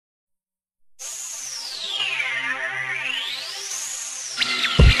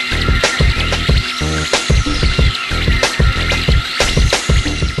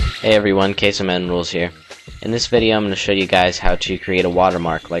Hey everyone, KSMN Rules here. In this video I'm going to show you guys how to create a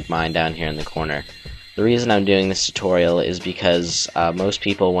watermark like mine down here in the corner. The reason I'm doing this tutorial is because most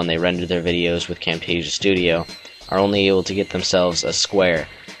people, when they render their videos with Camtasia Studio, are only able to get themselves a square.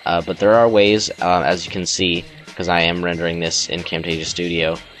 But there are ways, as you can see, because I am rendering this in Camtasia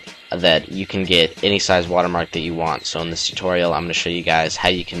Studio, that you can get any size watermark that you want. So in this tutorial I'm going to show you guys how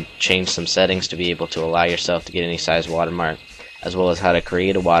you can change some settings to be able to allow yourself to get any size watermark, as well as how to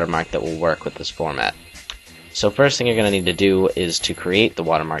create a watermark that will work with this format. So first thing you're going to need to do is to create the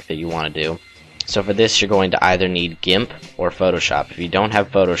watermark that you want to do. So for this you're going to either need GIMP or Photoshop. If you don't have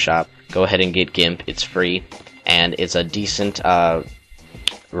Photoshop, go ahead and get GIMP. It's free and it's a decent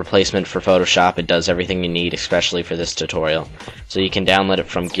replacement for Photoshop. It does everything you need, especially for this tutorial. So you can download it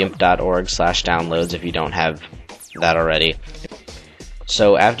from gimp.org/downloads if you don't have that already.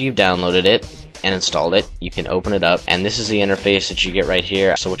 So after you've downloaded it and installed it, you can open it up, and this is the interface that you get right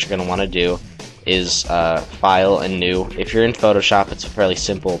here. So what you're going to want to do is File and New. If you're in Photoshop, it's a fairly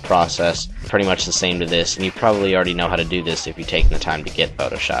simple process, pretty much the same to this, and you probably already know how to do this if you've taken the time to get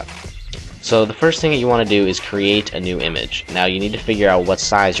Photoshop. So the first thing that you want to do is create a new image. Now you need to figure out what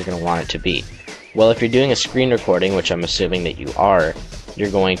size you're going to want it to be. Well, if you're doing a screen recording, which I'm assuming that you are,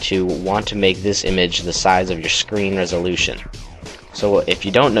 you're going to want to make this image the size of your screen resolution. So if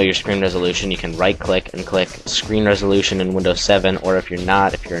you don't know your screen resolution, you can right click and click Screen Resolution in Windows 7, or if you're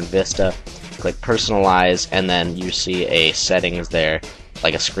in Vista, click Personalize, and then you see a settings there,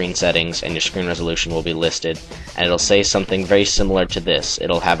 like a screen settings, and your screen resolution will be listed, and it'll say something very similar to this.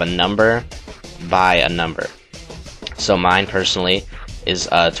 It'll have a number by a number. So mine personally is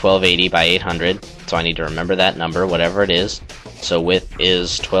 1280 by 800, so I need to remember that number, whatever it is. So width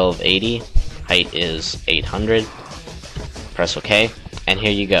is 1280, height is 800. Press OK, and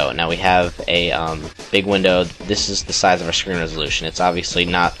here you go. Now we have a big window. This is the size of our screen resolution. It's obviously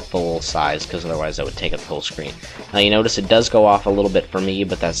not full size, because otherwise that would take up the whole screen. Now you notice it does go off a little bit for me,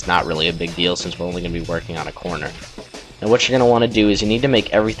 but that's not really a big deal since we're only going to be working on a corner. Now what you're going to want to do is you need to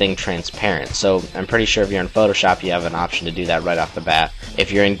make everything transparent. So I'm pretty sure if you're in Photoshop you have an option to do that right off the bat.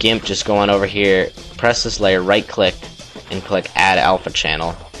 If you're in GIMP, just go on over here, press this layer, right click, and click Add Alpha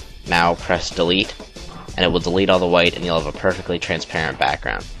Channel. Now press Delete, and it will delete all the white, and you'll have a perfectly transparent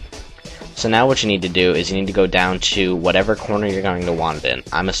background. So now what you need to do is you need to go down to whatever corner you're going to want it in.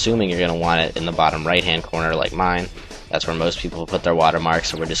 I'm assuming you're going to want it in the bottom right hand corner like mine. That's where most people put their watermarks,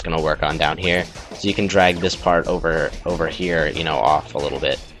 so we're just going to work on down here. So you can drag this part over here, you know, off a little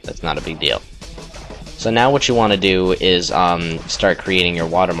bit. That's not a big deal. So now what you want to do is start creating your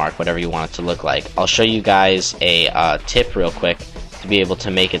watermark, whatever you want it to look like. I'll show you guys a tip real quick to be able to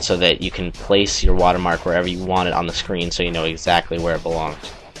make it so that you can place your watermark wherever you want it on the screen, so you know exactly where it belongs.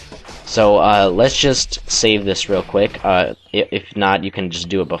 So let's just save this real quick. If not, you can just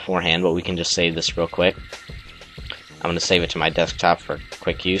do it beforehand, but we can just save this real quick. I'm going to save it to my desktop for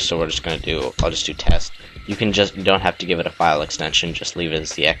quick use, so we're just going to do, I'll just do test. You don't have to give it a file extension, just leave it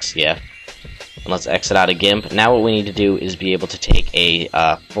as the XCF. And let's exit out of GIMP. Now what we need to do is be able to take a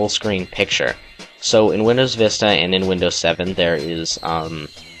full screen picture. So in Windows Vista and in Windows 7 there is an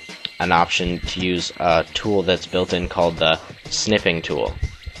option to use a tool that's built in called the snipping tool.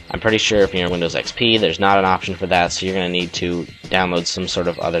 I'm pretty sure if you're in Windows XP there's not an option for that, so you're going to need to download some sort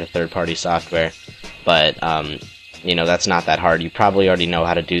of other third-party software. But you know, that's not that hard. You probably already know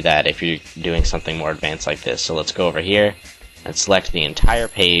how to do that if you're doing something more advanced like this. So let's go over here and select the entire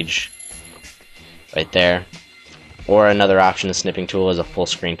page right there. Or another option, the snipping tool, is a full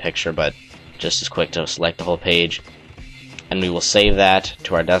screen picture, but just as quick to select the whole page. And we will save that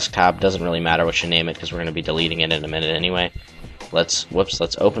to our desktop. Doesn't really matter what you name it, because we're going to be deleting it in a minute anyway. Let's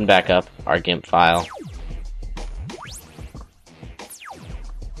open back up our GIMP file.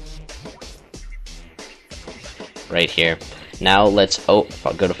 Right here. Now let's go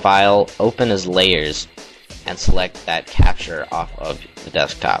to File, Open as Layers, and select that capture off of the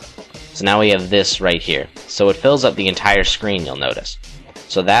desktop. So now we have this right here. So it fills up the entire screen, you'll notice.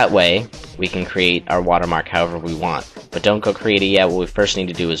 So that way we can create our watermark however we want. But don't go create it yet. What we first need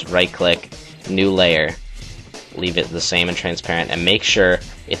to do is right click, New Layer, leave it the same and transparent, and make sure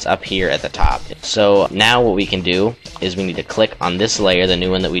it's up here at the top. So now what we can do is we need to click on this layer, the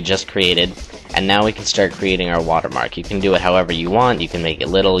new one that we just created, and now we can start creating our watermark. You can do it however you want. You can make it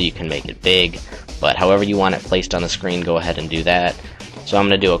little, you can make it big, but however you want it placed on the screen, go ahead and do that. So I'm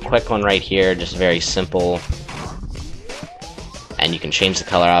going to do a quick one right here, just very simple. And you can change the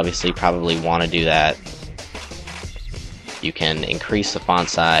color, obviously. You probably want to do that. You can increase the font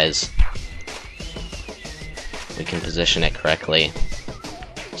size. We can position it correctly.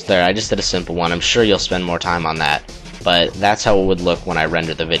 So there, I just did a simple one. I'm sure you'll spend more time on that but that's how it would look when I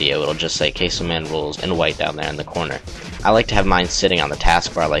render the video. It'll just say Queso Man Rules in white down there in the corner. I like to have mine sitting on the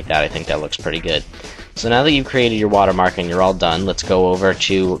taskbar like that. I think that looks pretty good. So now that you've created your watermark and you're all done, let's go over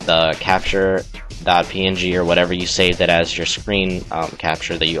to the capture.png or whatever you saved it as your screen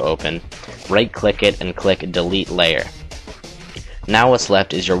capture that you open. Right click it and click delete layer. Now what's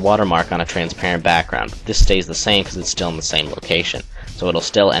left is your watermark on a transparent background. This stays the same because it's still in the same location. So it'll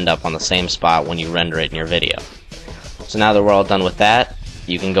still end up on the same spot when you render it in your video. So now that we're all done with that,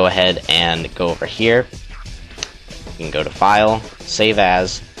 you can go ahead and go over here. You can go to File, Save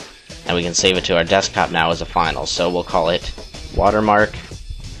As, and we can save it to our desktop now as a final. So we'll call it Watermark,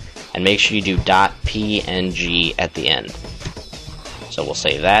 and make sure you do .png at the end. So we'll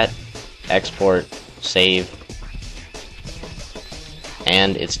save that, export, save,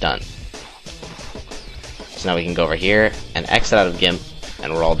 and it's done. So now we can go over here and exit out of GIMP,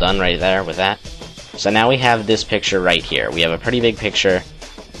 and we're all done right there with that. So now we have this picture right here. We have a pretty big picture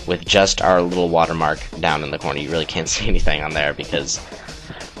with just our little watermark down in the corner. You really can't see anything on there because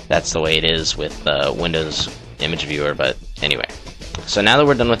that's the way it is with the Windows image viewer, but anyway. So now that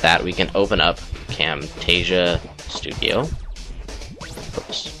we're done with that, we can open up Camtasia Studio.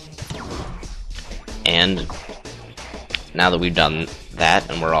 Oops. And now that we've done that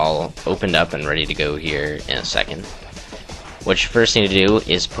and we're all opened up and ready to go here in a second, what you first need to do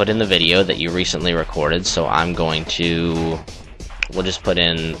is put in the video that you recently recorded. So I'm going to, we'll just put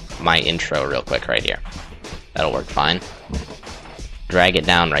in my intro real quick right here. That'll work fine. Drag it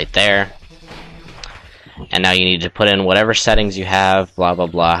down right there. And now you need to put in whatever settings you have, blah blah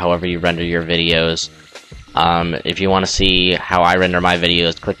blah, however you render your videos. If you want to see how I render my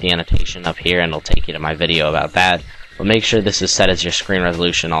videos, click the annotation up here and it'll take you to my video about that. But make sure this is set as your screen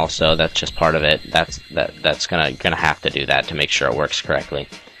resolution also. That's just part of it. That's gonna have to do that to make sure it works correctly.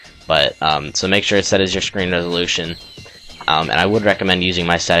 But so make sure it's set as your screen resolution. And I would recommend using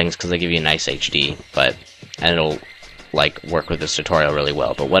my settings because they give you a nice HD, and it'll like work with this tutorial really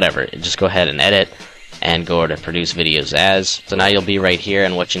well. But whatever, just go ahead and edit and go over to produce videos as. So now you'll be right here,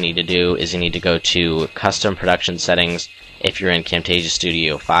 and what you need to do is you need to go to custom production settings. If you're in Camtasia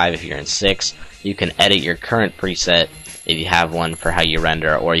Studio 5, if you're in 6, you can edit your current preset if you have one for how you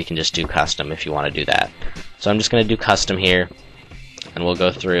render, or you can just do custom if you want to do that. So I'm just going to do custom here, and we'll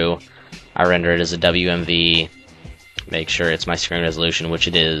go through. I render it as a WMV, make sure it's my screen resolution, which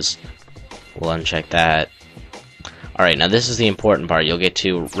it is. We'll uncheck that. Alright, now this is the important part. You'll get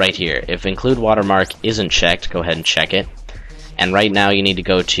to right here. If include watermark isn't checked, go ahead and check it. And right now you need to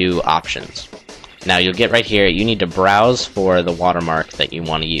go to options. Now you'll get right here, you need to browse for the watermark that you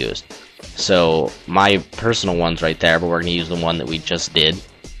want to use. So my personal one's right there, but we're going to use the one that we just did.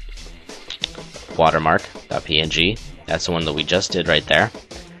 Watermark.png. That's the one that we just did right there.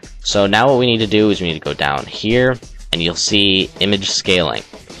 So now what we need to do is we need to go down here, and you'll see image scaling.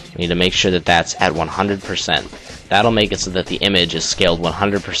 We need to make sure that that's at 100%. That'll make it so that the image is scaled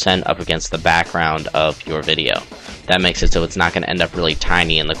 100% up against the background of your video. That makes it so it's not going to end up really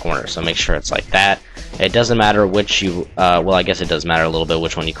tiny in the corner, so make sure it's like that. It doesn't matter which you, well, I guess it does matter a little bit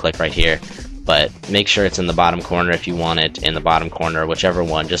which one you click right here, but make sure it's in the bottom corner if you want it in the bottom corner, whichever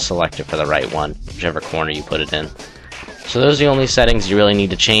one, just select it for the right one, whichever corner you put it in. So those are the only settings you really need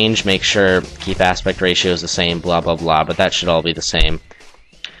to change. Make sure keep aspect ratios the same, blah blah blah, but that should all be the same.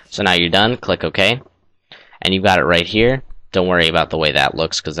 So now you're done, click OK, and you've got it right here. Don't worry about the way that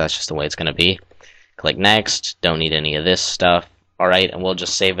looks because that's just the way it's going to be. Click next, don't need any of this stuff. Alright, and we'll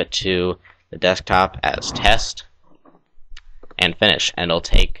just save it to the desktop as test and finish. And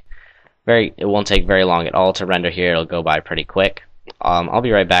it won't take very long at all to render here. It'll go by pretty quick. I'll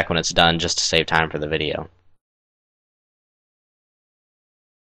be right back when it's done just to save time for the video.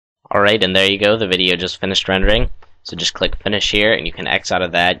 Alright, and there you go, the video just finished rendering. So just click finish here and you can X out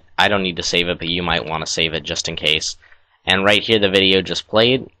of that. I don't need to save it, but you might want to save it just in case. And right here the video just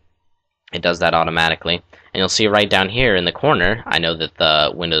played. It does that automatically. And you'll see right down here in the corner, I know that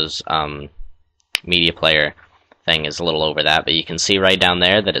the Windows Media Player thing is a little over that, but you can see right down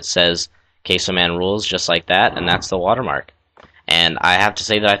there that it says Queso Man Rules just like that, and that's the watermark. And I have to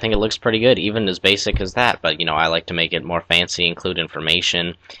say that I think it looks pretty good, even as basic as that, but you know, I like to make it more fancy, include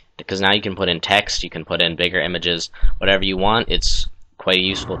information, because now you can put in text, you can put in bigger images, whatever you want. It's quite a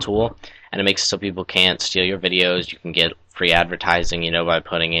useful tool, and it makes it so people can't steal your videos. You can get free advertising, you know, by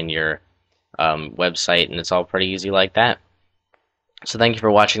putting in your website, and it's all pretty easy like that. So thank you for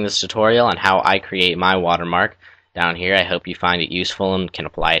watching this tutorial on how I create my watermark down here. I hope you find it useful and can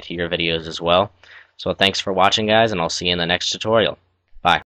apply it to your videos as well. So thanks for watching, guys, and I'll see you in the next tutorial.